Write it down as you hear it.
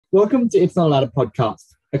Welcome to It's Not Allowed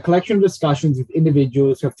podcast, a collection of discussions with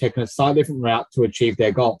individuals who have taken a slightly different route to achieve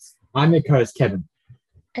their goals. I'm your co-host, Kevin.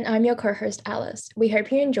 And I'm your co-host, Alice. We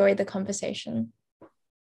hope you enjoyed the conversation.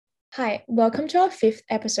 Hi, welcome to our fifth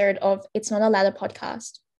episode of It's Not Allowed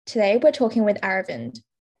podcast. Today, we're talking with Aravindh.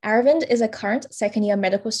 Aravindh is a current second-year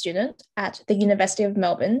medical student at the University of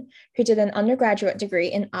Melbourne who did an undergraduate degree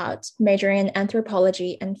in art, majoring in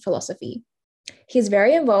anthropology and philosophy. He is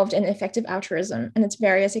very involved in effective altruism and its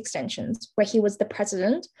various extensions, where he was the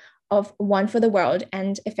president of One for the World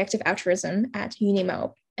and Effective Altruism at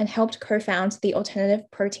UniMelb and helped co-found the Alternative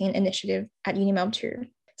Protein Initiative at UniMelb too.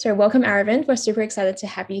 So welcome, Aravindh. We're super excited to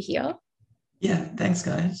have you here. Yeah, thanks,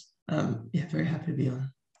 guys. Very happy to be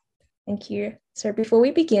on. Thank you. So before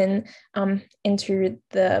we begin into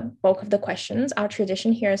the bulk of the questions, our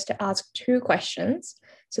tradition here is to ask two questions.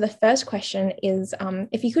 So the first question is,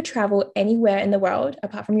 if you could travel anywhere in the world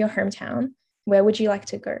apart from your hometown, where would you like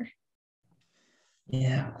to go?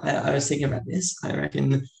 Yeah, I was thinking about this. I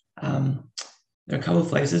reckon there are a couple of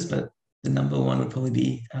places, but the number one would probably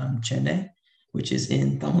be Chennai, which is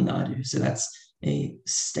in Tamil Nadu. So that's a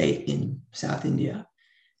state in South India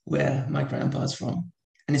where my grandpa's from.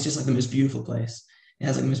 And it's just like the most beautiful place. It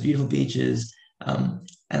has like the most beautiful beaches. And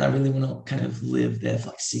I really want to kind of live there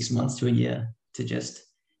for like 6 months to a year to just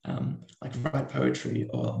like write poetry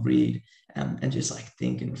or read and just like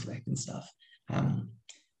think and reflect and stuff.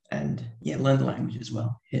 And yeah, learn the language as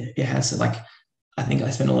well. It has like, I think I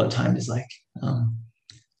spend a lot of time just like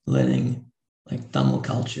learning like Tamil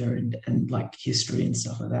culture and like history and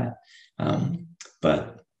stuff like that.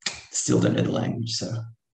 But still don't know the language. So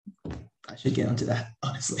I should get onto that,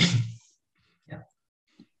 honestly.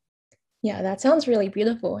 Yeah, that sounds really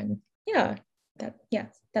beautiful. And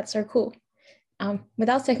that's so cool. With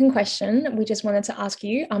our second question, we just wanted to ask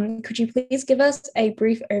you, could you please give us a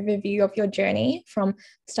brief overview of your journey from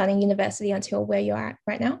starting university until where you are at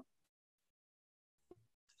right now?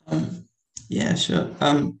 Yeah, sure.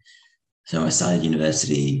 So I started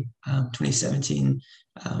university 2017,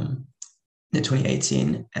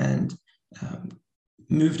 2018, and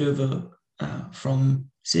moved over from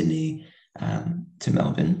Sydney to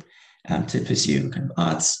Melbourne to pursue kind of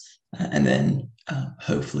arts and then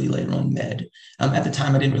hopefully later on med. At the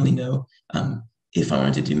time, I didn't really know if I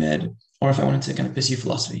wanted to do med or if I wanted to kind of pursue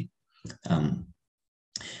philosophy.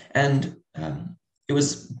 It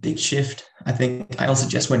was a big shift. I think I also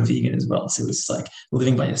just went vegan as well. So it was like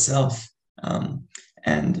living by yourself and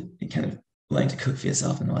kind of learning to cook for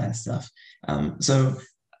yourself and all that stuff. So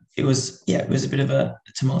it was a bit of a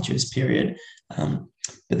tumultuous period. But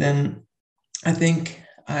then I think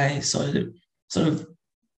I sort of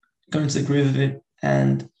got into the groove of it.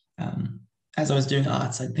 And as I was doing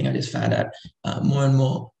arts, I think I just found out more and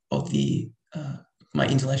more of my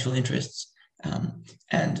intellectual interests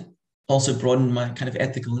and also broadened my kind of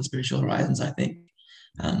ethical and spiritual horizons, I think.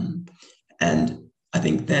 And I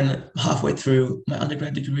think then halfway through my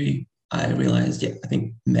undergrad degree, I realized, I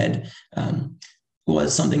think med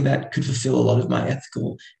was something that could fulfill a lot of my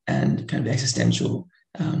ethical and kind of existential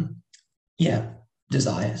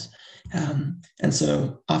desires. And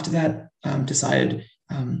so after that, decided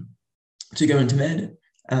to go into med.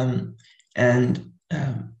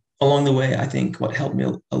 Along the way, I think what helped me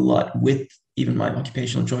a lot with even my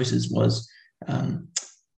occupational choices was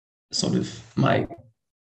sort of my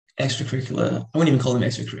extracurricular, I wouldn't even call them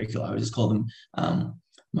extracurricular, I would just call them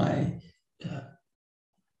my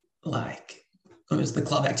it was the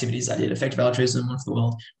club activities I did, Effective Altruism, One for the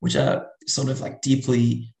World, which are sort of like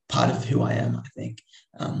deeply part of who I am, I think.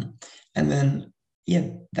 And then,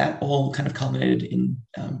 that all kind of culminated in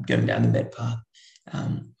going down the med path.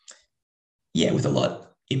 With a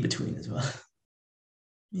lot in between as well.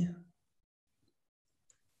 Yeah.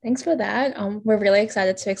 Thanks for that. We're really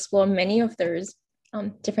excited to explore many of those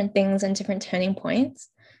different things and different turning points.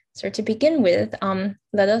 So to begin with,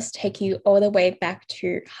 let us take you all the way back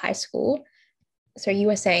to high school. So you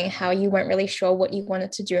were saying how you weren't really sure what you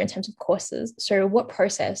wanted to do in terms of courses. So what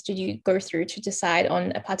process did you go through to decide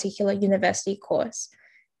on a particular university course?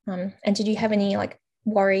 And did you have any like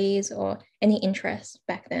worries or any interests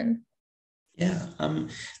back then? Yeah,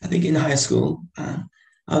 I think in high school, I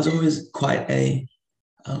was always quite a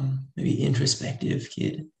maybe introspective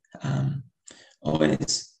kid.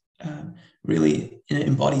 Always really, in an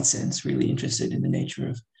embodied sense, really interested in the nature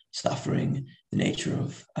of suffering, the nature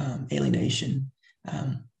of alienation,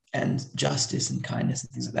 and justice and kindness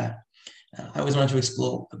and things like that. I always wanted to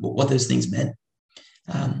explore what those things meant.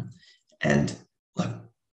 And like,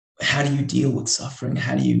 how do you deal with suffering?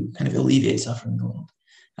 How do you kind of alleviate suffering in the world?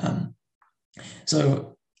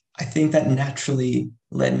 So I think that naturally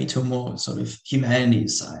led me to a more sort of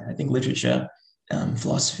humanities side. I think literature,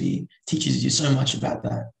 philosophy teaches you so much about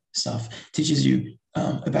that stuff, teaches you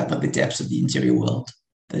about like the depths of the interior world.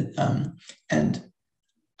 And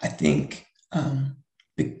I think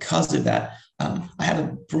because of that, I had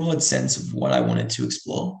a broad sense of what I wanted to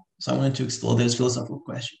explore. So I wanted to explore those philosophical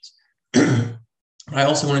questions. But I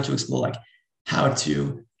also wanted to explore like how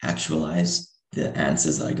to actualize the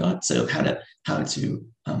answers that I got. So how to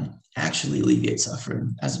actually alleviate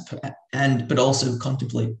suffering but also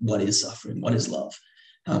contemplate what is suffering, what is love.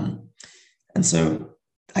 And so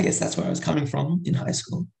I guess that's where I was coming from in high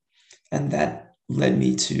school. And that led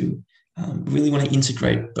me to really want to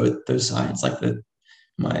integrate both those sides, like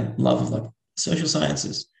my love of like social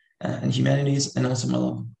sciences and humanities, and also my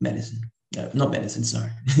love of medicine. Not medicine,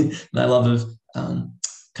 sorry. My love of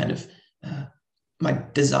my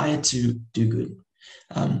desire to do good.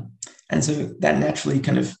 And so that naturally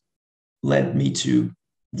kind of led me to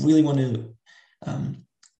really want to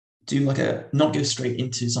do like not go straight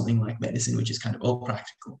into something like medicine, which is kind of all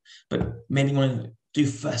practical, but maybe want to do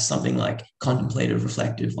first something like contemplative,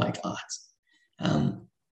 reflective, like arts. And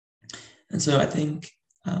so I think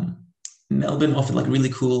Melbourne offered like a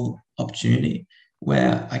really cool opportunity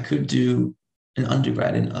where I could do an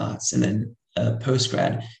undergrad in arts and then a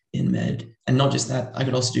postgrad in med. And not just that, I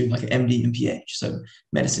could also do like an MD and PH, so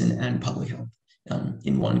medicine and public health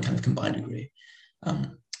in one kind of combined degree.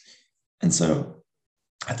 And so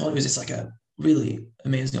I thought it was just like a really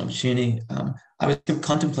amazing opportunity. I was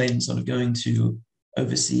contemplating sort of going to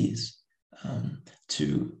overseas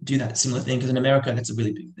to do that similar thing, because in America, that's a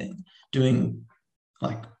really big thing. Doing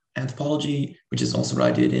like anthropology, which is also what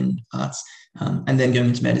I did in arts, and then going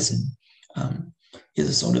into medicine is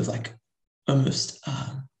a sort of like almost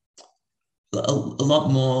a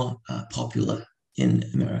lot more popular in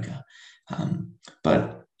America.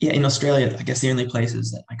 But yeah, in Australia, I guess the only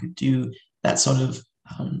places that I could do that sort of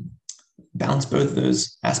balance both of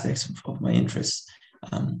those aspects of my interests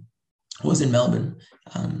was in Melbourne.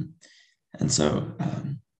 And so,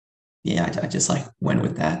 I just like went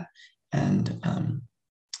with that and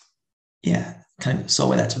kind of saw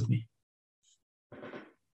where that took me.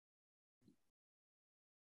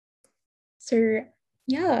 So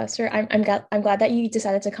I'm glad that you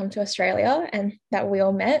decided to come to Australia and that we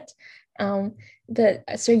all met.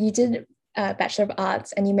 So you did a Bachelor of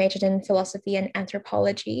Arts and you majored in philosophy and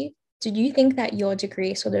anthropology. Did you think that your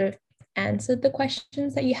degree sort of answered the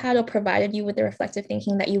questions that you had or provided you with the reflective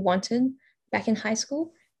thinking that you wanted back in high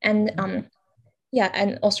school? And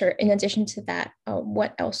and also in addition to that,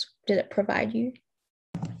 what else did it provide you?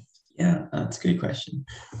 Yeah, that's a good question.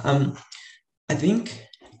 I think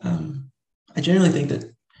I generally think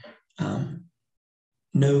that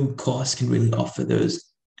no course can really offer those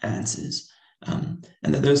answers, and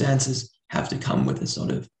that those answers have to come with a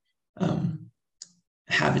sort of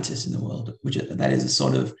habitus in the world, that is a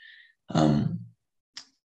sort of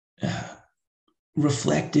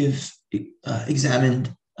reflective,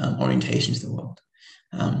 examined orientation to the world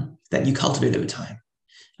that you cultivate over time.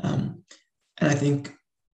 And I think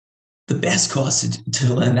the best course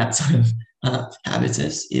to learn that sort of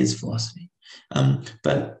habitus is philosophy.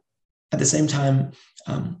 But at the same time,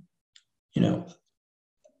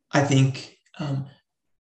 I think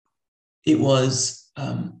it was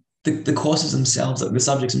the courses themselves, like the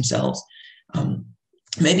subjects themselves,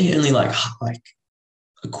 maybe only like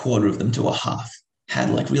a quarter of them to a half had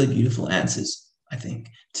like really beautiful answers, I think,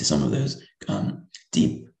 to some of those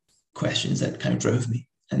deep questions that kind of drove me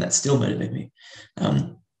and that still motivate me.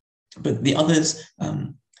 But the others,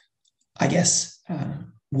 I guess,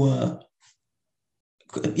 were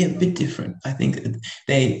a bit different. I think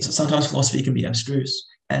sometimes philosophy can be abstruse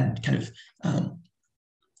and kind of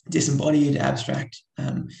disembodied, abstract,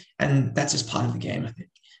 and that's just part of the game, I think.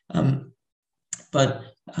 But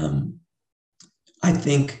I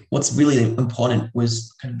think what's really important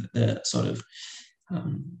was kind of the sort of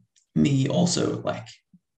me also like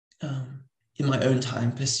in my own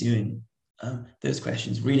time pursuing those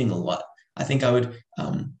questions, reading a lot. I think I would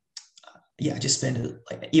just spend it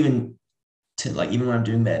even when I'm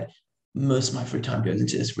doing med, most of my free time goes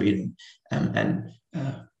into this reading and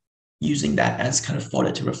using that as kind of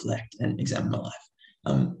fodder to reflect and examine my life.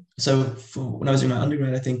 So when I was doing my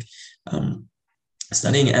undergrad, I think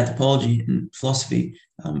studying anthropology and philosophy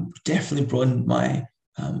definitely broadened my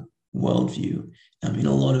worldview in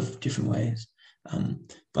a lot of different ways.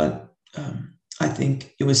 But I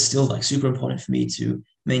think it was still like super important for me to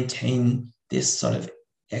maintain this sort of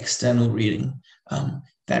external reading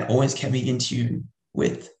that always kept me in tune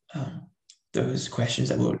with those questions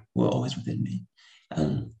that were always within me.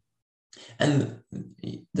 And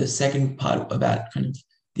the second part about kind of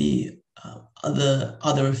the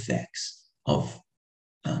other effects of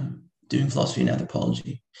doing philosophy and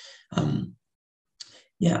anthropology.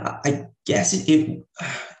 I guess it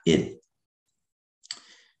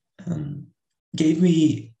gave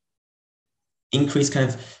me increased kind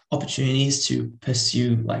of opportunities to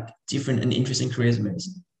pursue like different and interesting careers in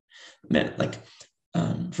medicine. Like,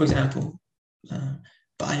 for example,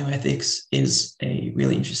 bioethics is a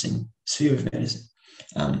really interesting sphere of medicine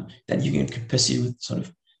that you can pursue with sort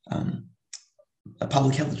of a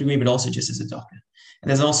public health degree, but also just as a doctor. And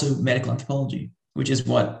there's also medical anthropology, which is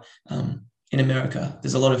what in America,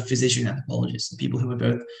 there's a lot of physician anthropologists, people who are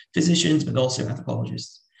both physicians, but also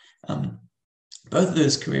anthropologists. Both of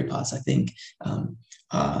those career paths, I think,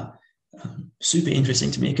 are super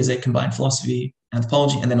interesting to me because they combine philosophy,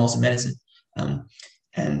 anthropology, and then also medicine.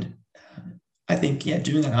 And I think,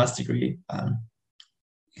 doing an arts degree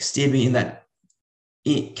steered me in that,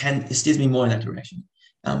 it steers me more in that direction,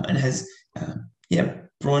 and has,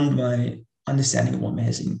 broadened my understanding of what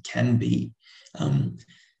medicine can be.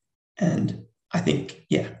 And I think,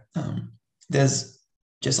 there's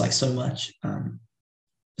just like so much,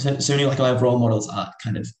 so many like my role models are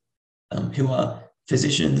kind of who are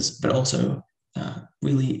physicians, but also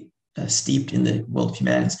really steeped in the world of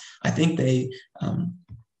humanities. I think they've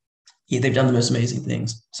done the most amazing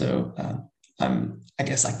things. So I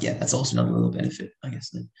guess that's also another little benefit, I guess,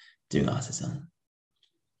 that doing arts has done.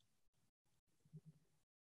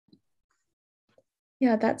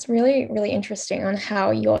 Yeah, that's really, really interesting on how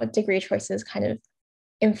your degree choices kind of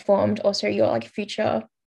informed also your like future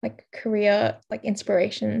like career like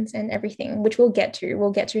inspirations and everything, which we'll get to.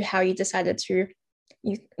 We'll get to how you decided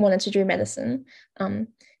you wanted to do medicine,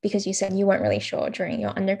 because you said you weren't really sure during your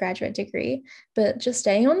undergraduate degree. But just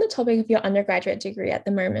staying on the topic of your undergraduate degree at the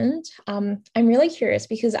moment, I'm really curious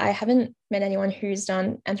because I haven't met anyone who's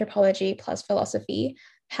done anthropology plus philosophy.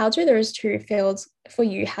 How do those two fields for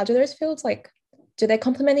you? How do those fields like, do they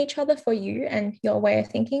complement each other for you and your way of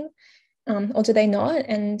thinking? Or do they not?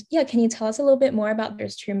 And can you tell us a little bit more about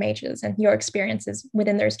those two majors and your experiences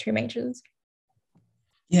within those two majors?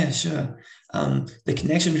 Yeah, sure. The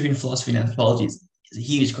connection between philosophy and anthropology is a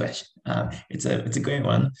huge question. It's a great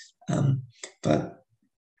one. But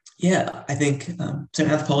I think so.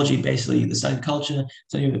 Anthropology, basically the study of culture,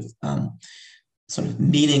 study of sort of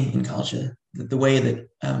meaning in culture, the way that,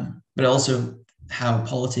 but also how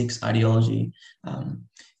politics, ideology,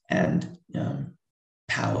 and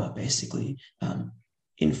power basically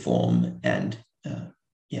inform and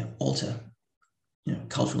alter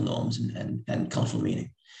cultural norms and cultural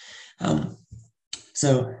meaning.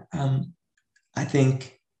 So I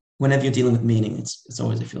think whenever you're dealing with meaning, it's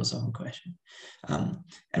always a philosophical question,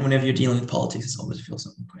 and whenever you're dealing with politics, it's always a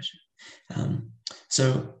philosophical question.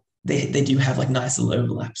 So they do have like nice little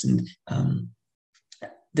overlaps, and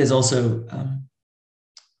there's also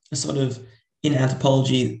a sort of, in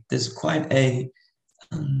anthropology, there's quite a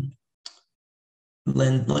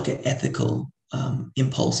like an ethical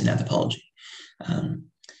impulse in anthropology,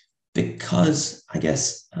 because I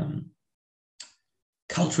guess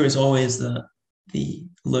culture is always the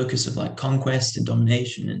locus of like conquest and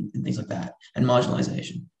domination and things like that, and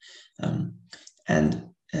marginalization. And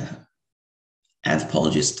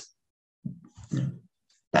anthropologists,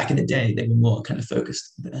 back in the day, they were more kind of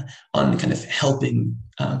focused on kind of helping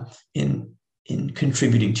in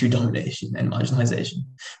contributing to domination and marginalization.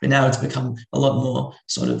 But now it's become a lot more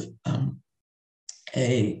sort of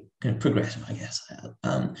a kind of progressive, I guess.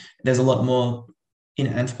 There's a lot more in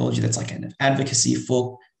anthropology that's like kind of advocacy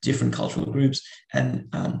for different cultural groups and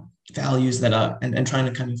values that are, and trying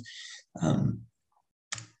to kind of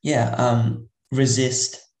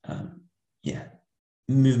resist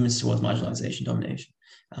movements towards marginalization, domination.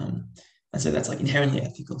 And so that's like inherently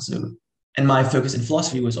ethical. So, and my focus in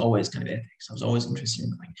philosophy was always kind of ethics. I was always interested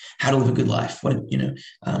in like how to live a good life.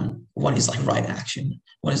 What is like right action?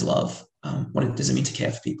 What is love? What does it mean to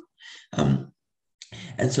care for people?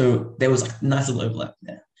 And so there was like nice little overlap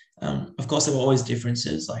there. Of course, there were always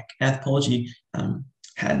differences. Like anthropology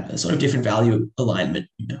had a sort of different value alignment,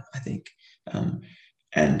 I think,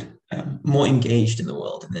 and more engaged in the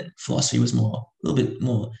world. And then philosophy was a little bit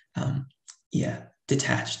more,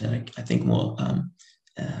 detached, and I think more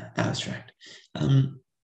abstract. And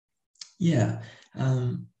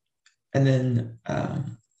then,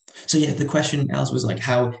 the question, Alice, was like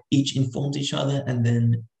how each informs each other, and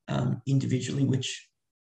then individually, which,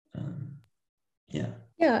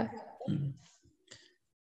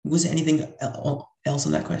 Was there anything else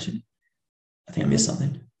on that question? I think I missed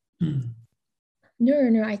something.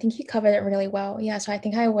 No, I think you covered it really well. Yeah, so I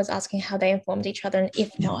think I was asking how they informed each other, and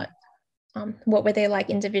if not, what were they like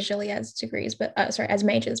individually as degrees, but as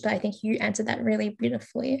majors, but I think you answered that really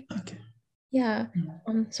beautifully. Okay. Yeah.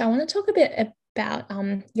 So I want to talk a bit about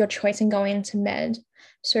your choice in going into med.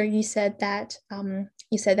 So you said that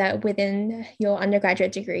within your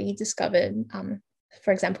undergraduate degree, you discovered,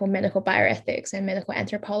 for example, medical bioethics and medical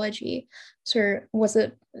anthropology. So was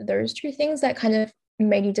it those two things that kind of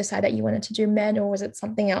made you decide that you wanted to do med, or was it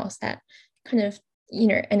something else that kind of,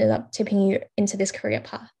 ended up tipping you into this career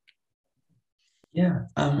path? Yeah,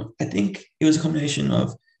 I think it was a combination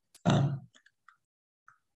of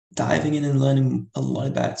diving in and learning a lot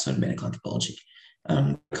about sort of medical anthropology.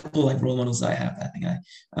 A couple like role models I have, I think I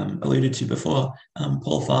alluded to before,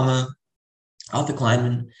 Paul Farmer, Arthur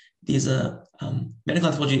Kleinman. These are medical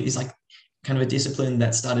anthropology is like kind of a discipline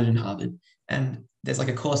that started in Harvard, and there's like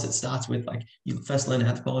a course that starts with like you first learn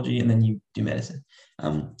anthropology and then you do medicine.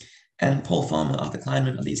 And Paul Farmer, Arthur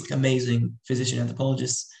Kleinman are these like amazing physician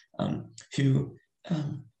anthropologists who,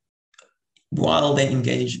 while they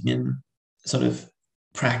engage in sort of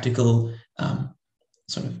practical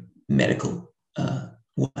sort of medical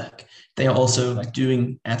work, they are also like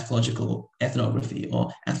doing anthropological ethnography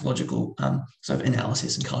or anthropological sort of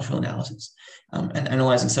analysis and cultural analysis, and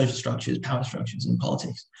analyzing social structures, power structures, and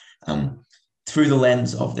politics through the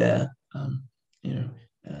lens of their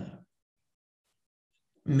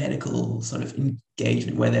medical sort of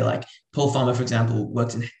engagement, where they're like Paul Farmer, for example,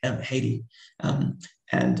 worked in Haiti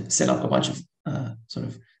and set up a bunch of sort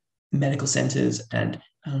of medical centers, and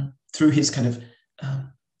through his kind of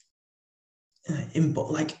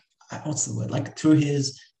what's the word? Like through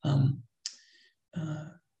his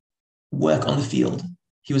work on the field,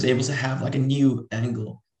 he was able to have like a new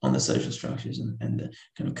angle on the social structures and the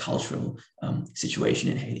kind of cultural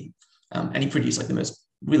situation in Haiti. And he produced like the most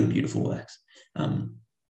really beautiful works.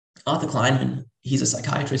 Arthur Kleinman, he's a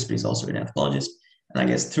psychiatrist, but he's also an anthropologist. And I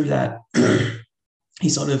guess through that, he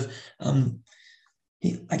sort of,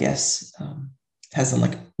 has some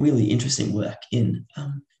like really interesting work in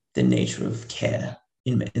the nature of care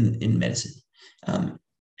in medicine,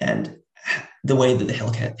 and the way that the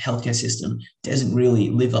healthcare system doesn't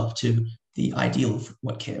really live up to the ideal of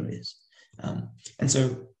what care is. And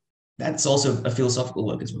so that's also a philosophical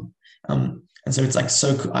work as well. And so it's like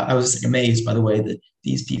so cool. I was like amazed by the way that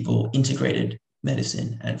these people integrated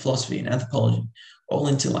medicine and philosophy and anthropology all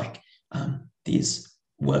into like these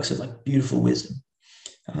works of like beautiful wisdom.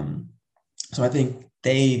 So I think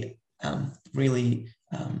they really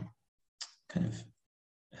kind of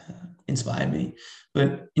inspired me.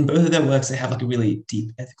 But in both of their works, they have like a really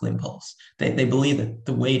deep ethical impulse. They believe that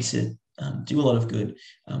the way to do a lot of good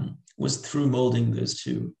was through molding those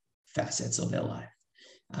two facets of their life.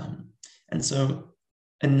 And so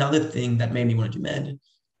another thing that made me want to do med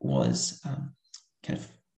was kind of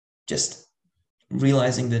just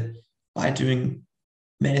realizing that by doing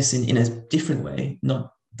medicine in a different way,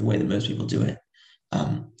 not the way that most people do it,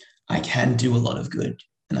 I can do a lot of good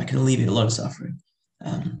and I can alleviate a lot of suffering.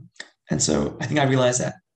 And so I think I realized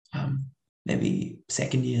that maybe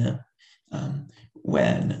second year,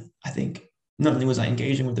 when I think not only was I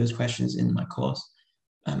engaging with those questions in my course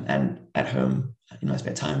and at home in my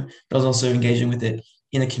spare time, but I was also engaging with it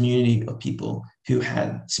in a community of people who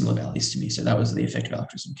had similar values to me. So that was the effective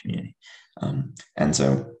altruism community. And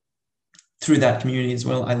so through that community as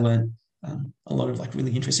well, I learned a lot of like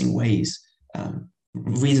really interesting ways,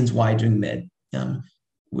 reasons why doing med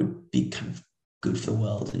would be kind of good for the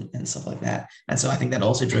world and stuff like that. And so I think that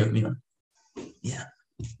also drove me on. Yeah.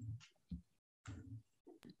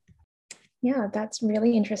 Yeah, that's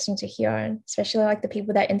really interesting to hear, especially like the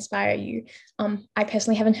people that inspire you. I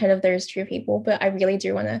personally haven't heard of those two people, but I really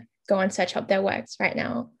do want to go and search up their works right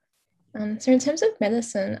now. So in terms of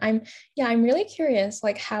medicine, I'm really curious,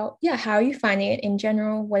 like how are you finding it in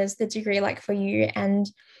general? What is the degree like for you? And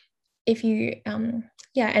if you, and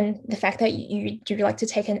the fact that you do like to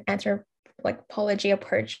take an anthropology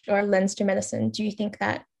approach or lens to medicine, do you think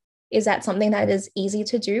that is that something that is easy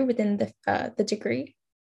to do within the degree?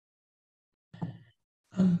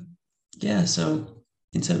 So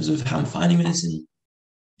in terms of how I'm finding medicine,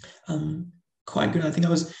 quite good. I think I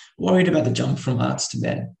was worried about the jump from arts to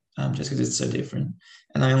med, just because it's so different.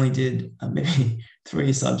 And I only did maybe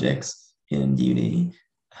 3 subjects in uni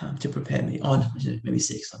to prepare me, maybe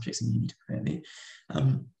 6 subjects in uni to prepare me.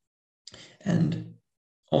 And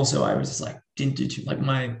also I was just like, didn't do too, like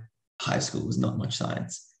my high school was not much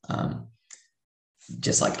science.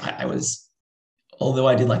 Just like I was, although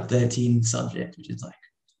I did like 13 subjects, which is like,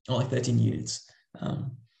 or like 13 units,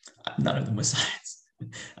 none of them were science.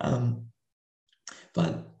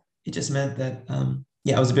 But it just meant that,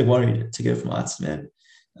 I was a bit worried to go from arts to med.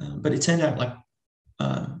 But it turned out like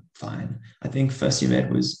fine. I think first year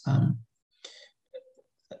med was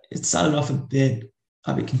it started off a bit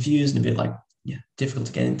confused and a bit like difficult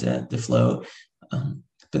to get into the flow.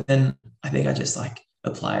 But then I think I just like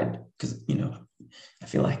applied because I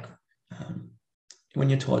feel like when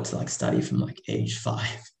you're taught to like study from like age 5,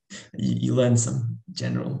 you learn some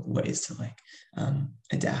general ways to like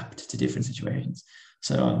adapt to different situations.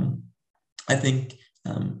 So I think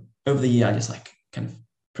over the year I just like kind of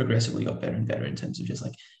progressively got better and better in terms of just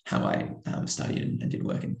like how I studied and did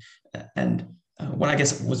work. And what I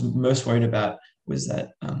guess I was most worried about was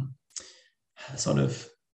that sort of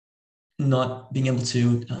not being able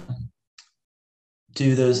to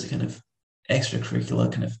do those kind of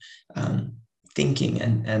extracurricular kind of thinking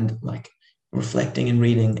and like reflecting and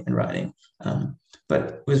reading and writing. But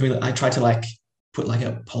it was really, I tried to like put like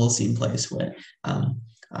a policy in place where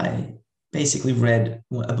I basically read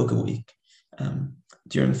a book a week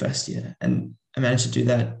during the first year, and I managed to do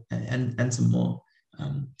that and some more,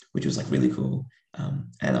 which was like really cool.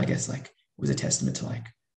 And I guess like was a testament to like,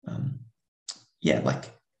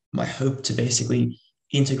 like my hope to basically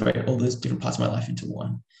integrate all those different parts of my life into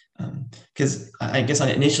one. Because I guess I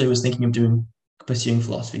initially was thinking of pursuing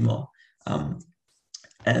philosophy more.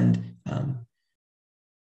 And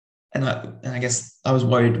I guess I was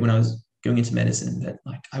worried when I was going into medicine that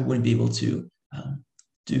like I wouldn't be able to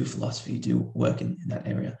do philosophy, do work in that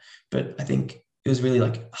area. But I think it was really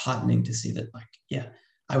like heartening to see that like,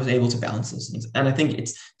 I was able to balance those things. And I think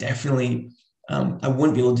it's definitely, I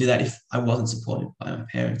wouldn't be able to do that if I wasn't supported by my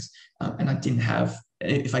parents. And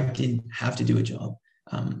if I didn't have to do a job,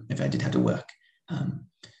 if I did have to work.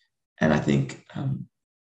 And I think,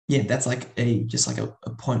 that's like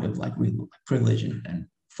a point of like real privilege and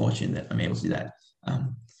fortune that I'm able to do that.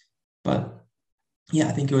 But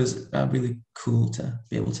I think it was really cool to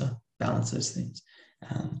be able to balance those things.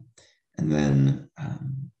 And then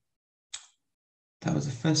that was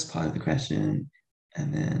the first part of the question.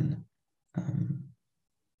 And then,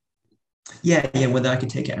 whether I could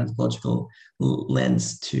take an anthropological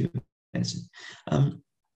lens to medicine.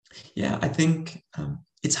 I think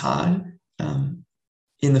it's hard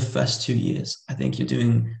in the first 2 years. I think you're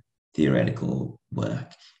doing theoretical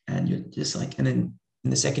work and you're just like, and then in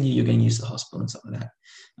the second year, you're getting used to the hospital and stuff like that.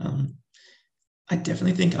 I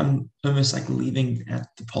definitely think I'm almost like leaving the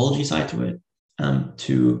anthropology side to it,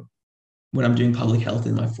 to when I'm doing public health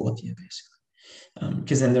in my 4th year, basically.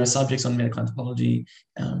 Because then there are subjects on medical anthropology,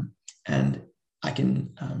 and I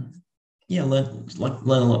can,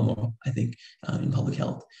 learn a lot more, I think, in public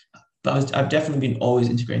health. But I've definitely been always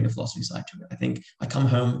integrating the philosophy side to it. I think I come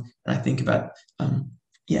home and I think about,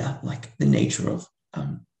 like the nature of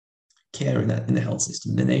care in the health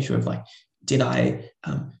system, the nature of like, did I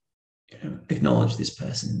acknowledge this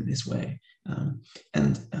person in this way?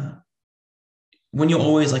 And when you're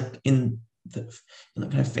always like in the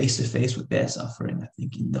kind of face to face with their suffering, I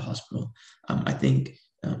think in the hospital, I think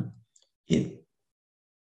it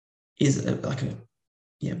is a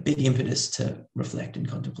big impetus to reflect and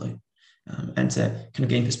contemplate, and to kind of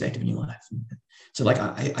gain perspective in your life. So like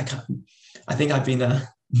I think I've been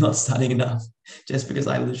not studying enough just because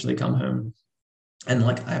I literally come home and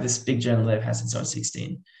like I have this big journal that I've had since I was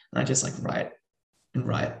 16, and I just like write and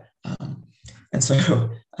write. And so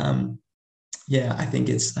I think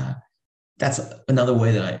it's that's another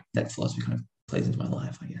way that philosophy kind of plays into my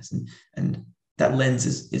life, I guess, and that lens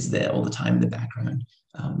is there all the time in the background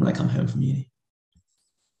when I come home from uni.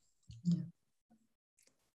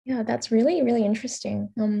 Yeah, that's really, really interesting.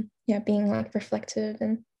 Being like reflective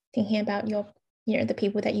and thinking about the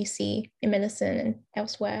people that you see in medicine and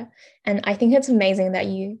elsewhere. And I think it's amazing that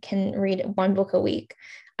you can read one book a week.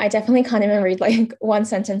 I definitely can't even read like one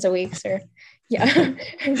sentence a week. So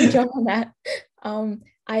good job on that. I'm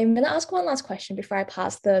going to ask one last question before I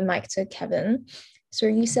pass the mic to Kevin. So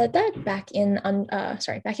you said that back in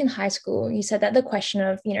high school, you said that the question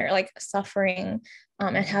of, like suffering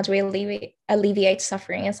and how do we alleviate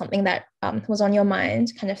suffering is something that was on your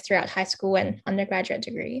mind kind of throughout high school and undergraduate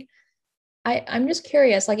degree. I'm just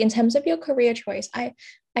curious, like in terms of your career choice, I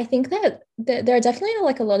think that there are definitely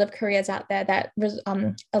like a lot of careers out there that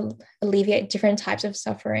alleviate different types of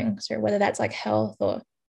suffering. So whether that's like health or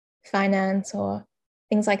finance or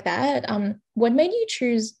things like that. What made you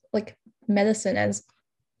choose like medicine as,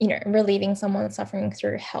 relieving someone suffering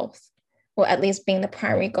through health, or at least being the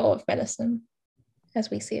primary goal of medicine as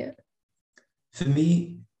we see it? For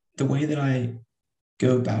me, the way that I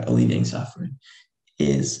go about alleviating suffering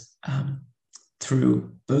is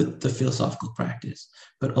through both the philosophical practice,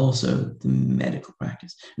 but also the medical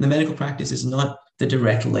practice. And the medical practice is not the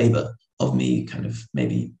direct labor of me kind of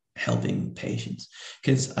maybe helping patients,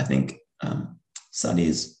 because I think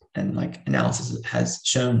studies and like analysis has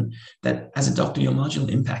shown that as a doctor, your marginal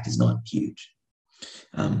impact is not huge.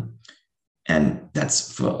 And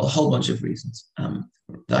that's for a whole bunch of reasons.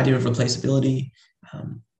 The idea of replaceability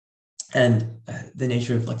and the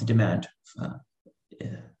nature of like the demand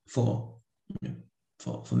for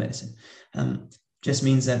medicine just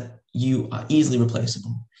means that you are easily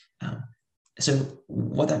replaceable. So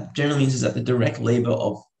what that generally means is that the direct labor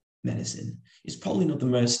of medicine is probably not the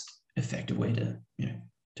most effective way to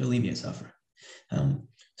alleviate suffering.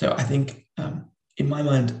 So I think in my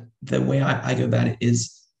mind, the way I go about it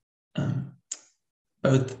is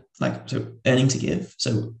both like so earning to give.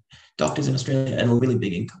 So doctors in Australia earn a really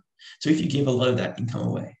big income. So if you give a lot of that income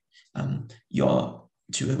away, you're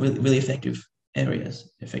to really effective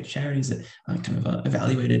areas, effective charities that are kind of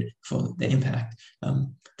evaluated for their impact,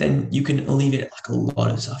 then you can alleviate like a lot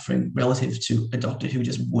of suffering relative to a doctor who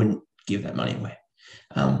just wouldn't give that money away.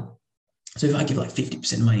 So if I give like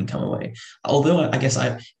 50% of my income away, although I guess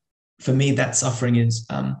for me, that suffering is,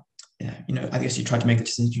 I guess you try to make the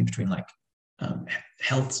distinction between like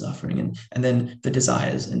health suffering and then the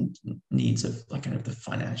desires and needs of like kind of the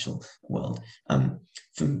financial world.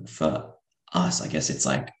 For us, I guess it's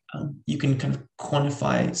like you can kind of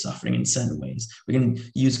quantify suffering in certain ways. We can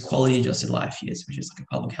use quality adjusted life years, which is like a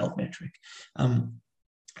public health metric.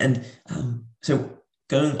 So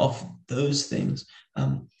going off those things,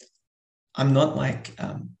 I'm not like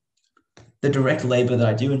the direct labor that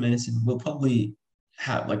I do in medicine will probably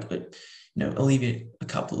have like, alleviate a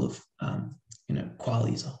couple of,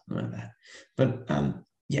 qualities or like that. But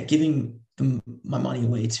giving my money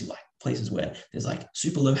away to like places where there's like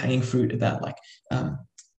super low hanging fruit about like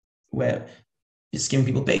where it's giving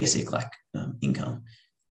people basic like income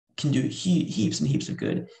can do heaps and heaps of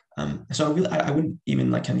good. So I wouldn't even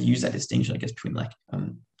like kind of use that distinction, I guess, between like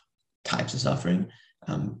types of suffering,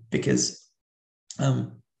 because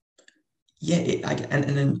and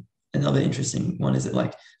then another interesting one is that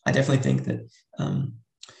like I definitely think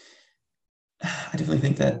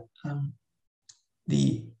that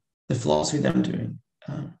the philosophy that I'm doing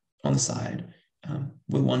on the side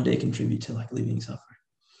will one day contribute to like alleviating suffering,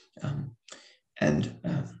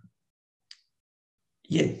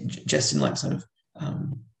 just in like sort of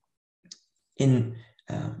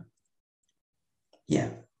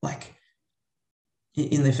like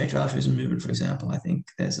in the effective altruism movement, for example, I think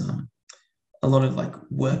there's a lot of like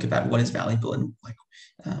work about what is valuable and like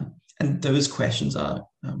and those questions are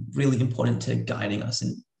really important to guiding us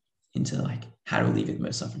into like how to alleviate the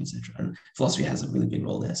most suffering, etc. And philosophy has a really big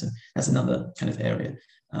role there. So that's another kind of area,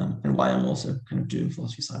 and why I'm also kind of doing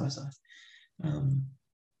philosophy side by side.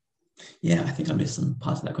 I think I missed some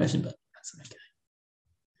parts of that question, but that's okay.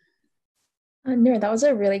 No, that was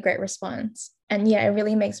a really great response. And it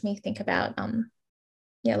really makes me think about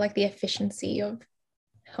like the efficiency of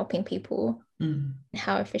helping people,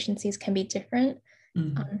 how efficiencies can be different.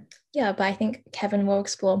 But I think Kevin will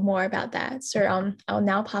explore more about that. So I'll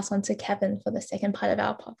now pass on to Kevin for the second part of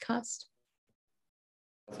our podcast.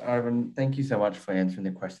 Aravindh, thank you so much for answering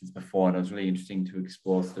the questions before. And it was really interesting to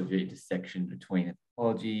explore sort of the intersection between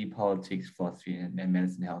anthropology, politics, philosophy, and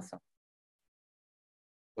medicine health.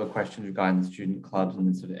 The questions regarding the student clubs and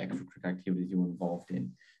the sort of extracurricular activities you were involved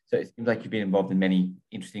in. So it seems like you've been involved in many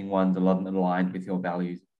interesting ones, a lot of them aligned with your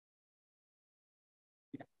values.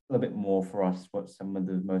 A little bit more for us, what some of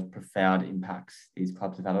the most profound impacts these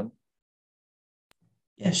clubs have had on?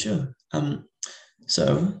 Yeah, sure.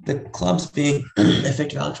 So the clubs being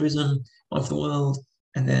Effective Altruism, One for the World,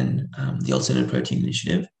 and then the Alternative Protein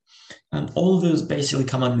Initiative. All of those basically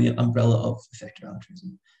come under the umbrella of effective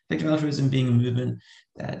altruism. Effective altruism being a movement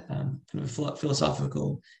that kind of a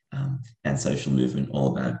philosophical and social movement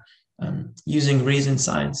all about using reason,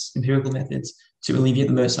 science, empirical methods to alleviate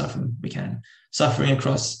the most suffering we can. Suffering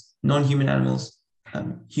across non-human animals,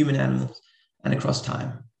 human animals, and across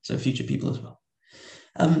time. So future people as well.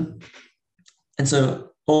 And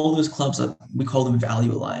so all those clubs, we call them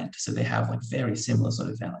value aligned. So they have like very similar sort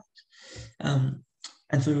of values.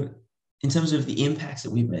 And so in terms of the impacts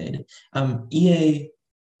that we've made, EA,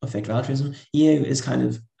 effective altruism, EA is kind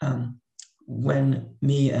of when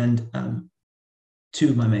me and two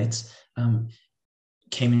of my mates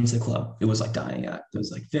came into the club, it was like dying out. There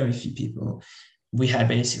was like very few people. We had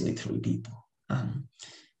basically 3 people.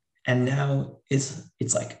 And now it's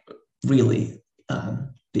like really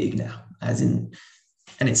big now, as in,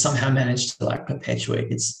 and it somehow managed to like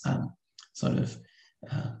perpetuate its sort of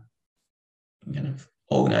kind of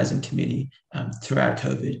organizing committee throughout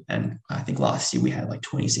COVID. And I think last year we had like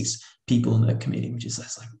 26 people in the committee, which is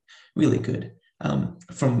like really good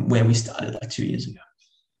from where we started like 2 years ago.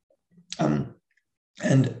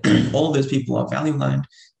 And all of those people are value aligned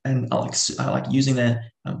and are like using their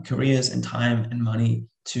careers and time and money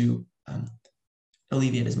to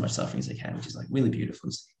alleviate as much suffering as they can, which is like really beautiful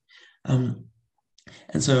to see.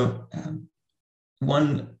 And so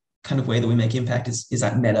one kind of way that we make impact is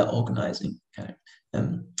that meta organizing kind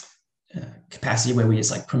of capacity, where we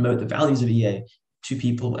just like promote the values of EA to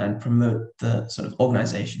people and promote the sort of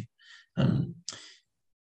organization. And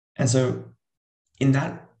so in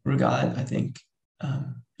that regard, I think,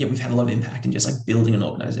 we've had a lot of impact in just like building an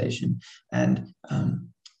organization and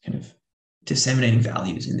kind of disseminating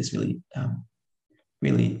values in this really,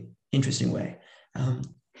 really interesting way. And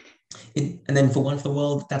then for One for the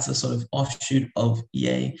World, that's a sort of offshoot of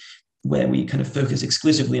EA, where we kind of focus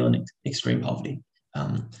exclusively on extreme poverty,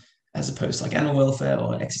 as opposed to like animal welfare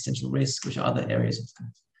or existential risk, which are other areas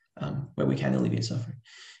of where we can alleviate suffering.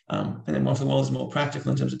 And then One for the World is more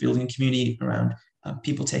practical in terms of building a community around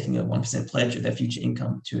people taking a 1% pledge of their future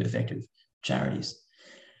income to effective charities.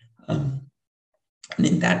 And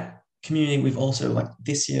in that community, we've also, like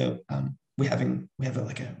this year, we have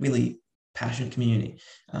a really passionate community,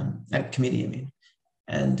 committee, I mean,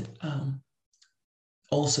 and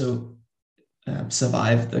also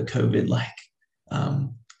survive the COVID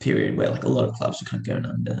period where like a lot of clubs are kind of going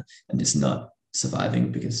under and just not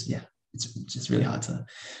surviving because it's just really hard to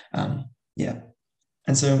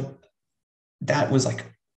and so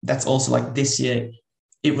that's also like this year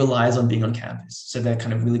it relies on being on campus, so they're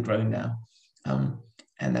kind of really growing now,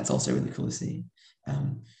 and that's also really cool to see,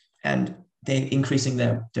 and they're increasing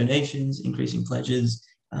their donations, increasing pledges,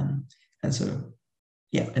 and so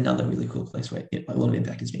another really cool place where a lot of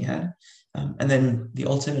impact is being had. And then the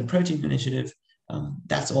Alternative Protein Initiative,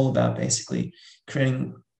 that's all about basically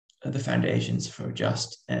creating the foundations for a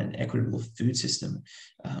just and equitable food system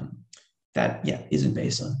that isn't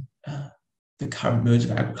based on the current modes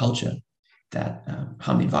of agriculture that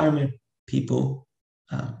harm the environment, people,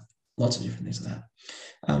 lots of different things like that.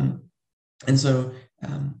 And so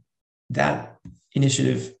that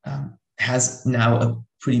initiative has now a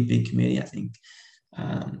pretty big committee, I think,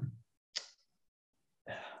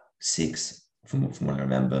 6 from what I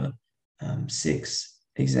remember, 6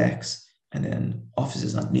 execs and then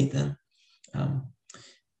officers underneath them.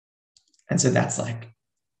 And so that's like,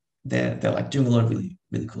 they're like doing a lot of really,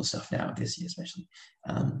 really cool stuff now this year, especially.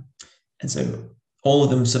 And so all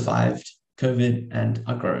of them survived COVID and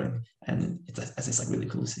are growing, and it's like really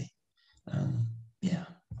cool to see.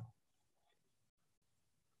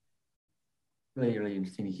 Really, really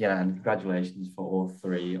interesting to hear, and congratulations for all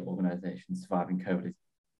 3 organizations surviving COVID.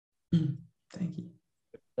 Thank you.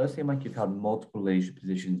 It does seem like you've held multiple leadership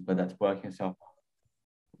positions, but that's working yourself.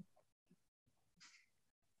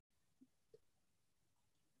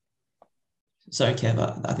 Sorry,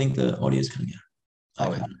 Kev, I think the audio is coming out.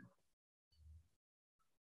 Okay.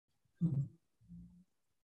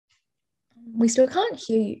 We still can't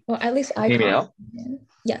hear you, or at least I can't. Hear me now?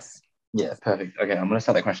 Yes. Yeah, perfect. Okay, I'm going to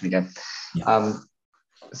start that question again. Yeah.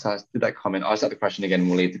 So I did that comment. I'll start the question again and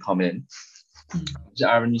we'll leave the comment in. So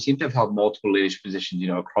Aaron, you seem to have held multiple leadership positions,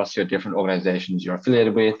 across your different organizations you're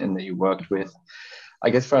affiliated with and that you worked with. I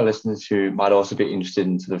guess for our listeners who might also be interested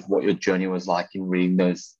in sort of what your journey was like in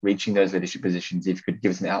reaching those leadership positions, if you could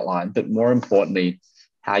give us an outline, but more importantly,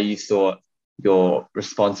 how you thought your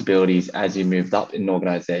responsibilities as you moved up in an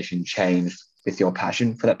organization changed with your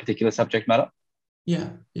passion for that particular subject matter? Yeah,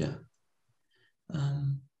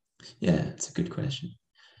 it's a good question.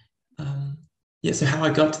 So how I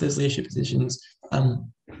got to those leadership positions,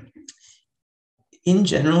 in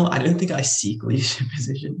general, I don't think I seek leadership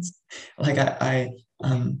positions. Like I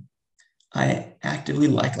actively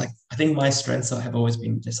like I think my strengths have always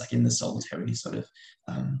been just like in the solitary sort of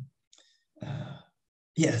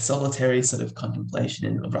solitary sort of contemplation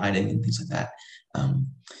and writing and things like that,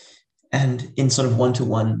 and in sort of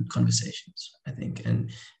one-to-one conversations, I think.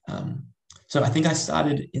 And so I think I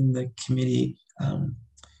started in the committee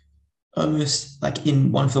almost like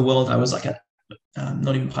in One for the World. I was like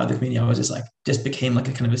not even part of the committee. I was just became like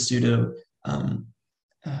a kind of a pseudo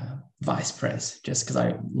vice pres, just because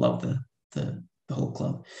I love the whole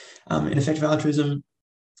club. In effective altruism,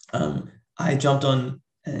 I jumped on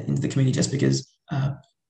into the committee just because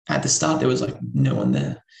at the start there was like no one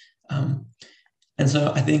there, and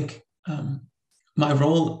so I think my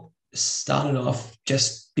role started off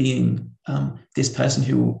just being this person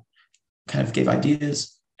who kind of gave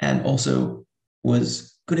ideas and also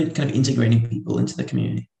was good at kind of integrating people into the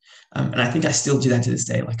community. And I think I still do that to this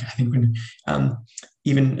day. Like I think when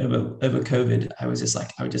even over COVID, I would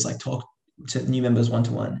just talk to new members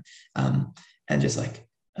one-to-one, and just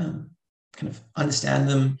kind of understand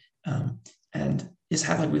them, and just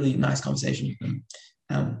have like really nice conversations with them.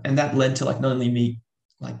 And that led to like not only me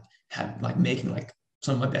making like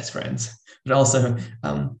some of my best friends, but also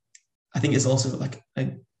I think it's also like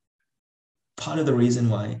a part of the reason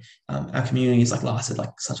why our community has like lasted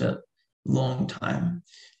like such a long time,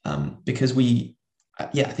 because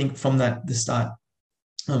I think from the start,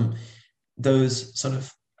 those sort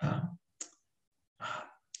of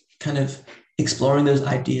kind of exploring those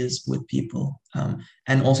ideas with people,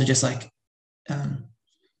 and also just like kind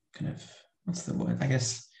of, what's the word, I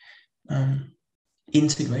guess,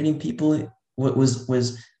 integrating people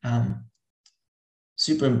was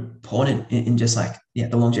super important in just like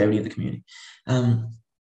the longevity of the community.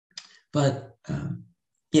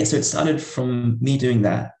 So it started from me doing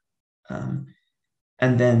that, and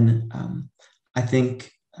then I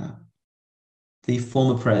think the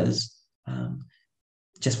former pres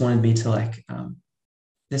just wanted me to like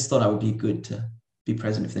just thought I would be good to be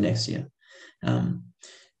president for the next year, and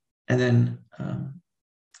then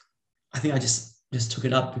I think I just took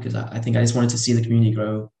it up because I think I just wanted to see the community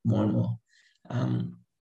grow more and more. And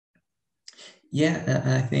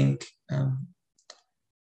I think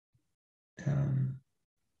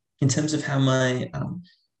in terms of how my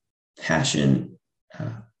passion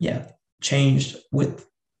changed with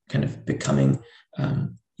kind of becoming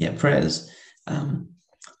pres,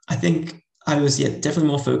 I think I was definitely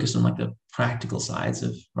more focused on like the practical sides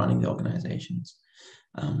of running the organizations,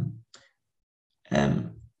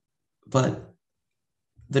 but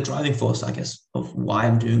the driving force, I guess, of why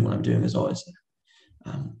I'm doing what I'm doing is always there,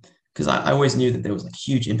 because I always knew that there was like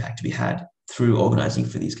huge impact to be had through organizing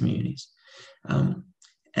for these communities,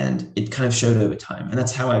 and it kind of showed over time, and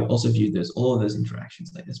that's how I also viewed all of those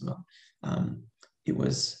interactions like as well. It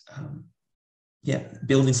was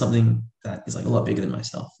building something that is like a lot bigger than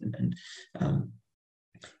myself, and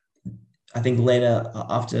I think later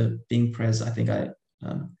after being pres, I think I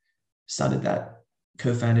started that,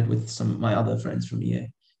 co-founded with some of my other friends from EA,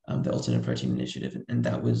 the Alternate Protein Initiative, and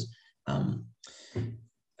that was I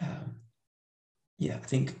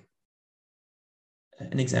think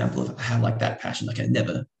an example of how like that passion like had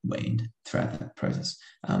never waned throughout that process,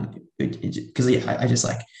 because I just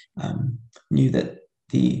like knew that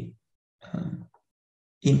the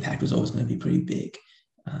impact was always going to be pretty big.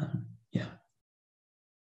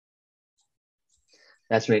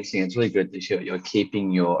 That's really interesting. It's really good to show you're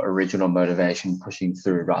keeping your original motivation pushing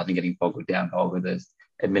through rather than getting boggled down by all of those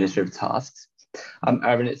administrative tasks.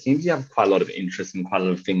 Aravindh, it seems you have quite a lot of interest in quite a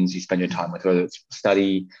lot of things you spend your time with, whether it's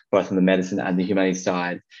study, both on the medicine and the humanities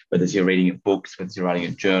side, whether it's you're reading books, whether it's you're writing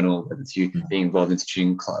a journal, whether it's you being involved in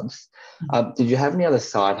student clubs. Did you have any other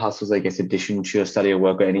side hustles, I guess, addition to your study or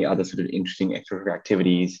work, or any other sort of interesting extracurricular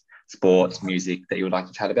activities, sports, music that you would like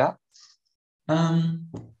to chat about?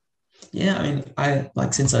 I mean, I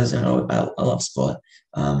like, since I was young, I love sport.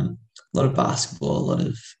 A lot of basketball, a lot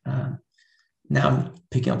of now I'm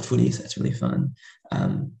picking up footy, so it's really fun.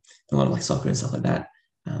 A lot of like soccer and stuff like that.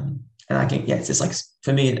 And I can, it's just like,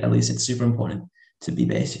 for me at least, it's super important to be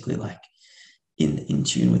basically like in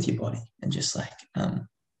tune with your body and just like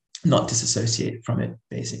not disassociate from it,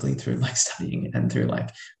 basically, through like studying and through like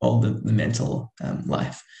all the mental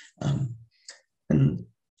life.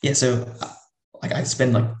 So like I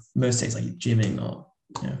spend like most days like gymming or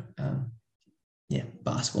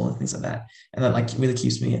basketball and things like that, and that like really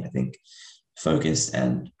keeps me, I think, focused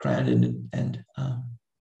and grounded. And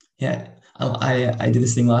I did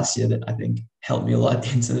this thing last year that I think helped me a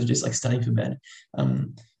lot instead of just like studying for bed. It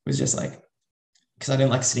was just like, because I don't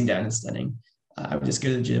like sitting down and studying, I would just go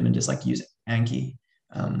to the gym and just like use Anki,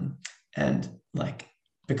 and like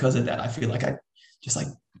because of that I feel like I just like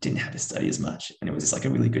didn't have to study as much, and it was just like a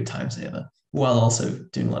really good time saver while also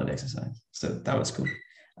doing a lot of exercise. So that was cool.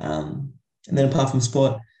 And then apart from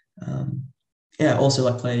sport, I also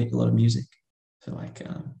like play a lot of music. So like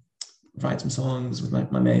write some songs with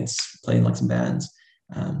my mates, play in like some bands.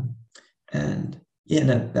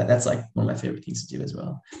 That's like one of my favorite things to do as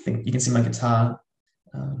well. I think you can see my guitar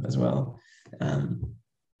as well.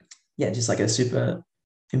 Just like a super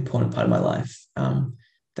important part of my life.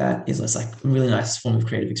 That is just like a really nice form of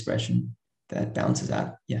creative expression that balances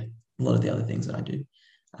out, a lot of the other things that I do.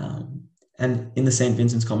 And in the St.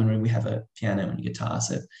 Vincent's Common Room, we have a piano and a guitar,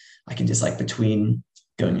 so I can just like, between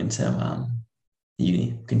going into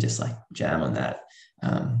uni, can just like jam on that,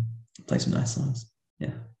 play some nice songs.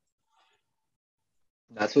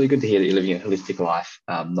 That's really good to hear that you're living a holistic life,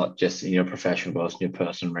 not just in your professional, but also in your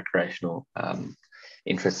personal, recreational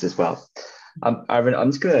interests as well. Ivan,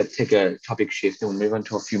 I'm just going to take a topic shift and we'll move on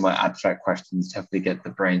to a few more abstract questions to hopefully get the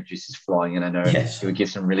brain juices flowing. And I know Yes. you would give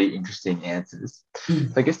some really interesting answers.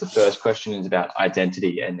 Mm. So I guess the first question is about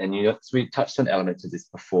identity. And you know, so we touched on elements of this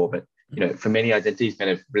before, but you know, for many identities,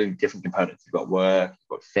 kind of really different components. You've got work, you've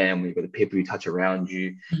got family, you've got the people you touch around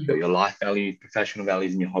you, you've got your life values, professional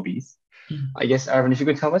values, and your hobbies. I guess, Ivan, if you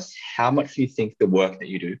could tell us how much do you think the work that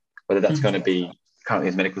you do, whether that's going to be currently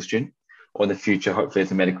as a medical student or in the future, hopefully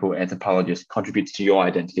as a medical anthropologist, contributes to your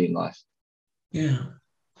identity in life? Yeah.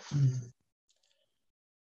 Mm.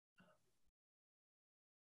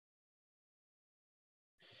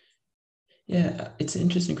 Yeah, it's an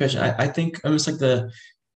interesting question. I think almost like the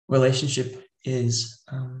relationship is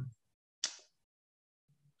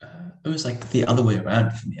almost like the other way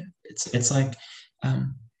around for me. It's like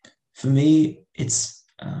for me, it's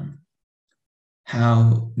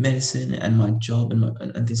how medicine and my job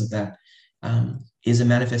and things like that is a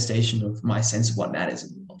manifestation of my sense of what matters in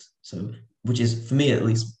the world. So, which is for me at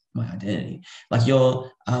least my identity. Like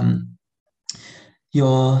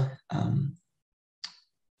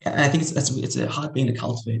and I think it's a hard thing to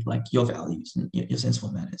cultivate, like your values and your sense of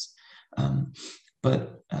what matters.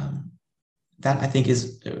 But that I think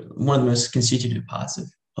is one of the most constitutive parts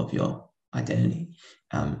of your identity.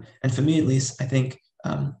 And for me, at least, I think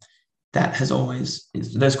that has always,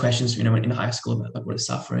 those questions, you know, in high school about like, what is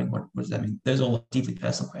suffering? What does that mean? Those are all deeply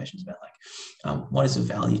personal questions about like, what is of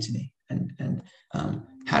value to me? And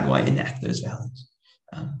how do I enact those values?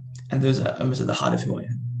 And those are almost at the heart of who I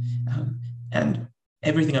am. And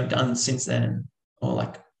everything I've done since then, or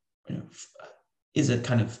like, you know, is a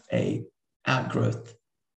kind of a outgrowth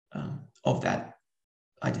of that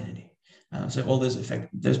identity. So all those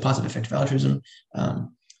parts of effective altruism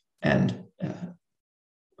and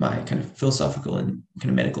my kind of philosophical and kind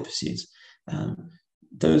of medical pursuits,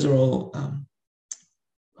 those are all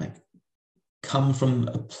like come from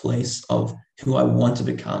a place of who I want to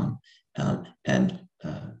become, and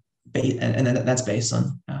that's based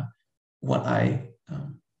on what I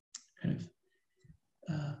kind of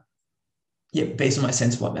based on my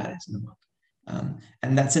sense of what matters in the world.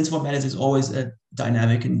 And that sense of what matters is always a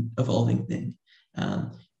dynamic and evolving thing.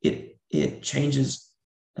 It changes,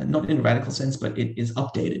 not in a radical sense, but it is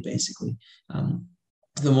updated basically.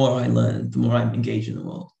 The more I learn, the more I'm engaged in the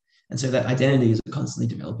world. And so that identity is a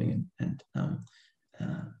constantly developing and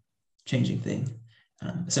changing thing.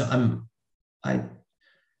 And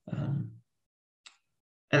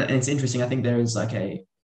it's interesting. I think there is like a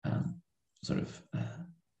sort of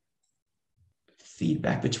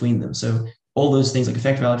feedback between them. So all those things like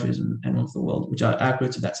effective altruism and one for the world, which are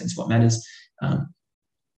outgrowths of that sense of what matters,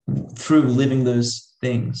 through living those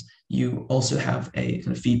things, you also have a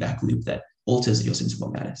kind of feedback loop that alters your sense of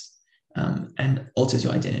what matters, and alters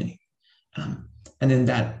your identity. And then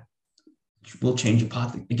that will change your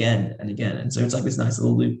path again and again. And so it's like this nice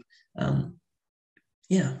little loop.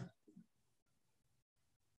 Yeah.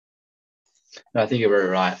 No, I think you're very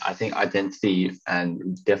right. I think identity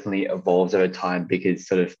and definitely evolves over time because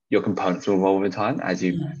sort of your components will evolve over time as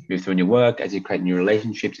you move through in your work, as you create new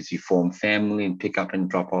relationships, as you form family and pick up and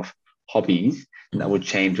drop off hobbies, and that would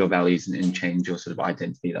change your values and change your sort of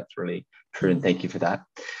identity. That's really true, and thank you for that.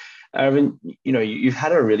 Aravindh, you know, you've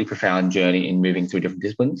had a really profound journey in moving through different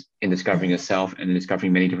disciplines, in discovering yourself and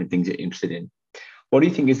discovering many different things you're interested in. What do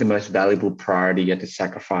you think is the most valuable priority you had to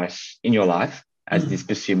sacrifice in your life as this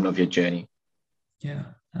pursuit of your journey? Yeah,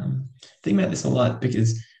 think about this a lot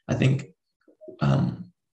because I think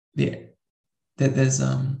there's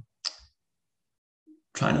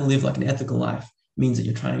trying to live like an ethical life means that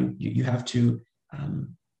you have to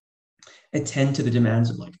attend to the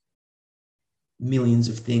demands of like millions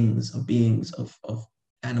of things, of beings, of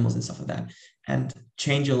animals and stuff like that, and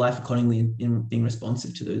change your life accordingly in being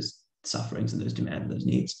responsive to those sufferings and those demands, those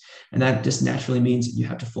needs. And that just naturally means that you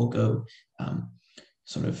have to forego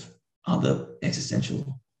sort of other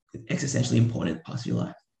existentially important parts of your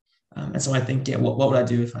life. And so I think, what would I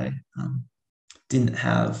do if I didn't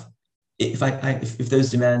have, if those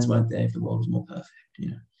demands weren't there, if the world was more perfect,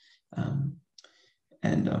 you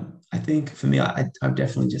know? I think for me, I would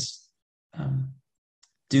definitely just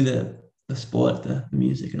do the sport, the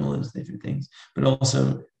music, and all those different things. But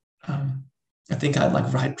also, I think I'd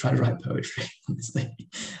like try to write poetry. Honestly,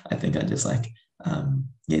 I think I'd just like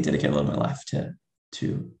dedicate a lot of my life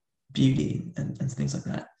to beauty and things like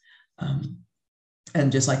that, and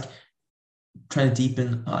just like trying to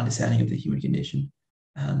deepen our understanding of the human condition.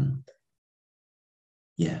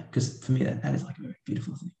 Because for me that is like a very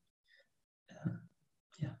beautiful thing.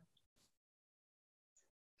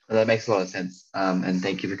 Well, that makes a lot of sense, and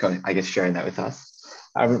thank you for sharing that with us.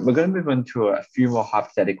 We're going to move on to a few more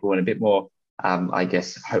hypothetical and a bit more I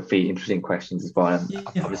guess hopefully interesting questions as well. And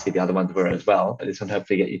Yeah. obviously the other ones were as well, but this one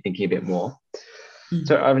hopefully get you thinking a bit more. Mm.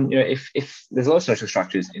 So if there's a lot of social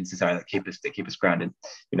structures in society that keep us grounded,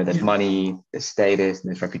 there's money, there's status, and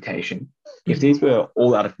there's reputation. If these were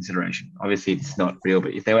all out of consideration, obviously it's not real,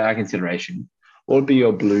 but if they were out of consideration, what would be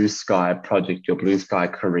your blue sky project, your blue sky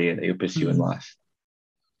career that you pursue in life?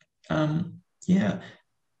 Yeah,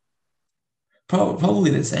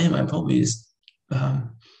 probably the same. I probably just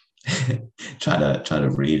try to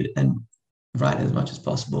read and write as much as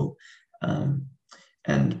possible,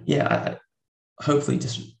 and yeah, hopefully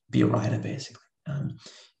just be a writer basically,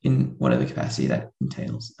 in whatever capacity that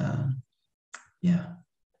entails. Yeah.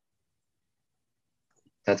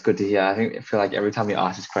 That's good to hear. I feel like every time we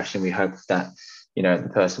ask this question, we hope that,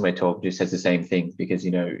 the person we're talking to says the same thing, because,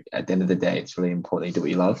 at the end of the day, it's really important you do what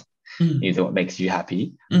you love. You do what makes you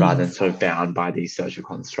happy, rather than sort of bound by these social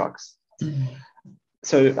constructs.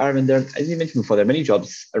 So, Aravindh, as you mentioned before, there are many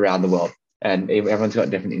jobs around the world, and everyone's got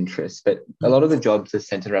different interests, but a lot of the jobs are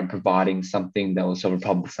centered around providing something that will solve a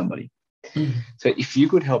problem for somebody. So if you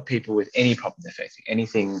could help people with any problem they're facing,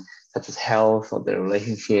 anything such as health or their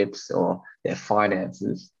relationships or their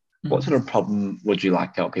finances, what sort of problem would you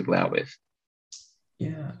like to help people out with?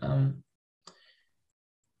 Yeah,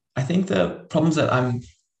 I think the problems that I'm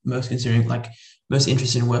most interested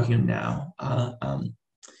in working on now are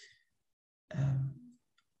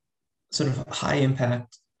sort of high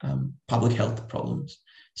impact public health problems.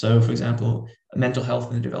 So, for example, mental health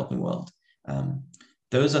in the developing world.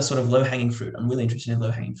 Those are sort of low-hanging fruit. I'm really interested in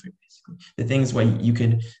low-hanging fruit, basically. The things where you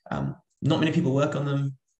could, not many people work on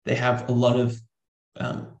them. They have a lot of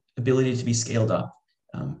ability to be scaled up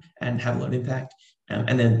and have a lot of impact.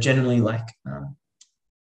 And they're generally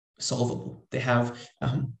solvable. They have,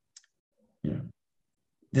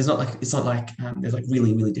 there's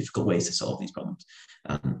really, really difficult ways to solve these problems.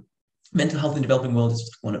 Mental health in the developing world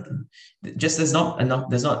is one of them. Just there's not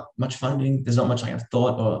much funding, there's not much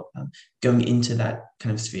thought or going into that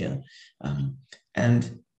kind of sphere.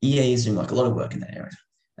 And EA is doing a lot of work in that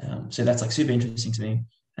area. So that's super interesting to me.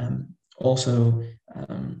 Also,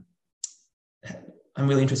 I'm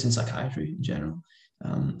really interested in psychiatry in general,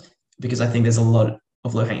 because I think there's a lot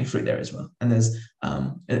of low-hanging fruit there as well. And there's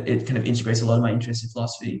it kind of integrates a lot of my interest in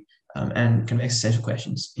philosophy and kind of existential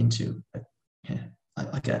questions into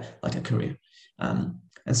like a career.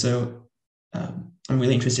 And so I'm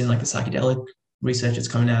really interested in the psychedelic research that's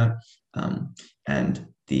coming out, and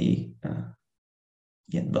a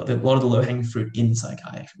lot of the low-hanging fruit in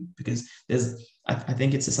psychiatry, because I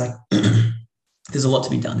think it's just there's a lot to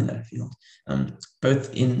be done in that field,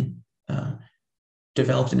 both in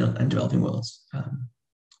developed and developing worlds.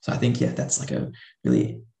 So I think, that's a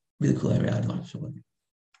really, really cool area I'd like to work in.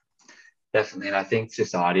 Definitely. And I think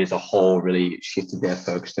society as a whole really shifted their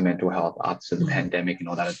focus to mental health after the pandemic and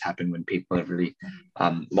all that has happened, when people have really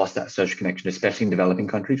lost that social connection, especially in developing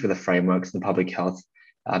countries where the frameworks and the public health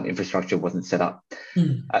infrastructure wasn't set up.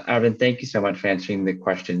 Aravindh, thank you so much for answering the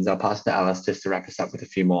questions. I'll pass to Alice just to wrap us up with a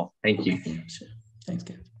few more. Thank you. Yeah, sure. Thanks,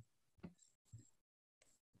 Kev.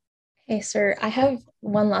 Okay, so I have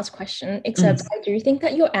one last question, except I do think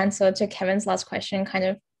that your answer to Kevin's last question kind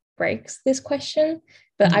of breaks this question,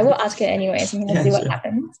 but I will ask it anyways and we'll see what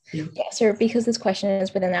happens. Yeah, so because this question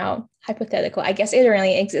is within our hypothetical, I guess it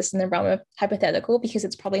only exists in the realm of hypothetical because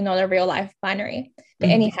it's probably not a real life binary. But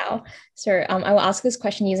anyhow, so I will ask this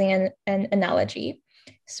question using an analogy.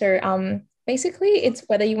 So basically it's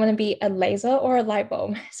whether you want to be a laser or a light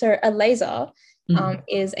bulb. So a laser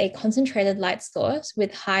is a concentrated light source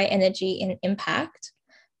with high energy and impact,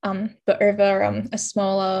 but over a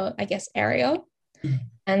smaller, area.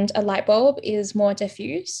 And a light bulb is more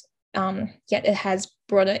diffuse, yet it has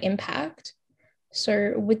broader impact.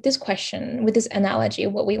 So with this question, with this analogy,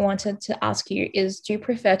 what we wanted to ask you is, do you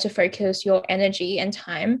prefer to focus your energy and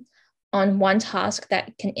time on one task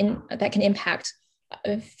that can impact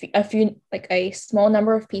a few, a small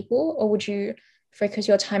number of people, or would you focus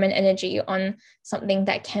your time and energy on something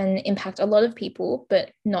that can impact a lot of people,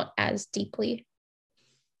 but not as deeply?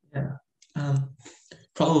 Yeah,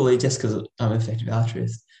 probably just because I'm an effective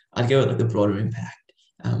altruist, I'd go with the broader impact,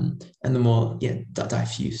 and the more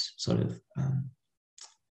diffuse sort of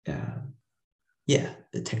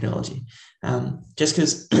the technology, just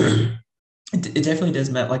because it definitely does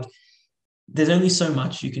matter. There's only so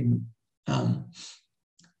much you can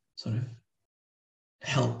sort of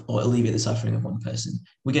help or alleviate the suffering of one person.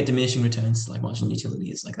 We get diminishing returns, marginal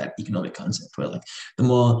utility is that economic concept where the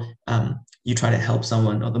more you try to help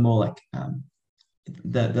someone, or the more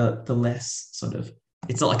the less sort of,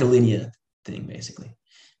 it's not a linear thing basically.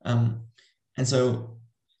 And so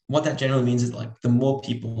what that generally means is like the more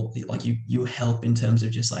people like you help in terms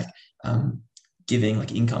of just like giving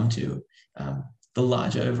like income to, the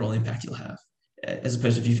larger overall impact you'll have, as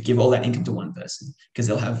opposed to if you give all that income to one person, because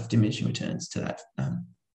they'll have diminishing returns to that.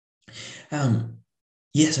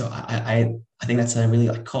 So I think that's a really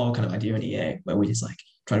like core kind of idea in EA, where we just like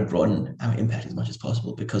try to broaden our impact as much as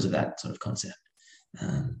possible because of that sort of concept.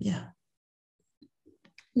 I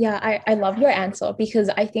love your answer, because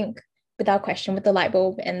I think without question, with the light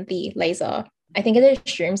bulb and the laser, I think it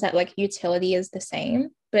assumes that like utility is the same,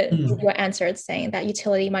 but with your answer, it's saying that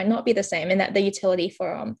utility might not be the same, and that the utility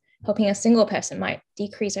for helping a single person might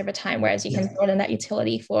decrease over time, whereas you can broaden that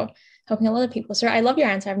utility for helping a lot of people. So I love your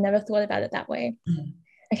answer. I've never thought about it that way.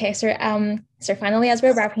 Okay, so finally, as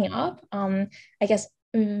we're wrapping up, I guess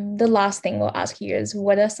the last thing we'll ask you is,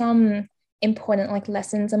 what are some important like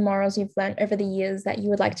lessons and morals you've learned over the years that you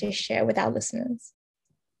would like to share with our listeners?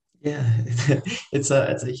 Yeah, it's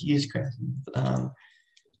a huge question.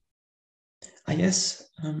 I guess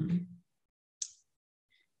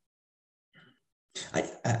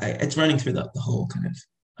it's running through the whole kind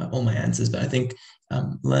of all my answers, but I think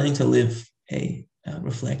learning to live a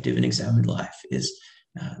reflective and examined life is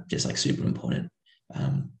just like super important,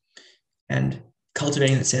 and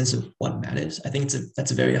cultivating that sense of what matters. I think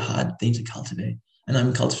that's a very hard thing to cultivate, and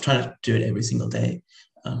I'm trying to do it every single day.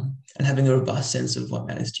 And having a robust sense of what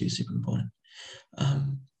matters to you is super important.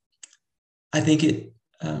 I think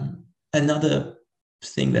another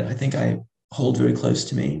thing that I think I hold very close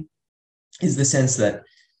to me is the sense that,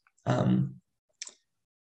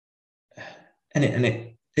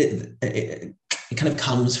 it kind of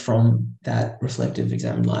comes from that reflective,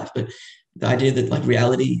 examined life, but the idea that like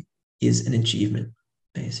reality is an achievement,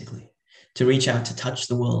 basically, to reach out, to touch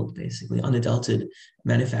the world, basically, unadulterated,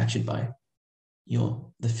 manufactured by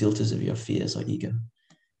the filters of your fears or ego,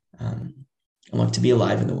 and like to be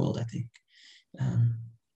alive in the world. I think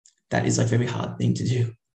that is like a very hard thing to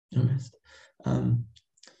do, almost.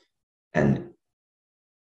 And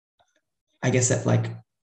I guess that like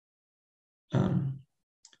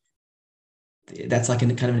that's like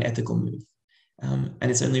kind of an ethical move,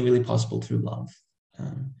 and it's only really possible through love.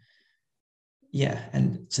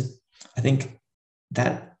 And so I think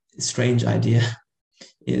that strange idea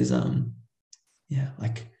is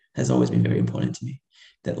like has always been very important to me,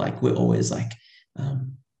 that like we're always like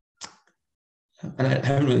and I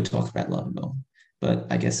haven't really talked about love at all, but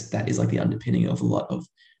I guess that is like the underpinning of a lot of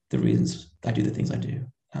the reasons I do the things I do,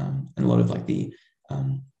 and a lot of like a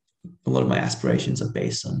lot of my aspirations are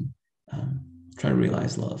based on trying to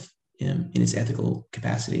realize love in its ethical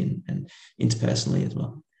capacity and interpersonally as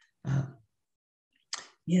well.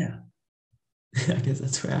 I guess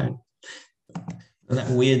that's where on that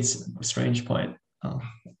weird, strange point, I'll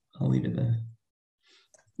leave it there.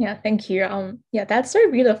 Yeah, thank you. That's so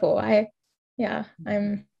beautiful. I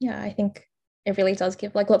think it really does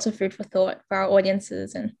give like lots of food for thought for our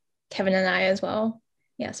audiences, and Kevin and I as well.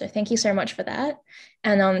 Yeah, so thank you so much for that.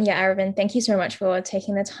 And Aravindh, thank you so much for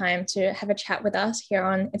taking the time to have a chat with us here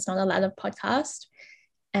on It's Not a Ladder podcast.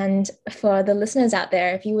 And for the listeners out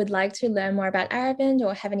there, if you would like to learn more about Aravindh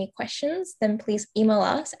or have any questions, then please email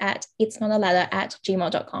us at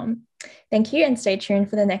itsnotaladder@gmail.com. Thank you, and stay tuned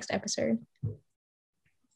for the next episode.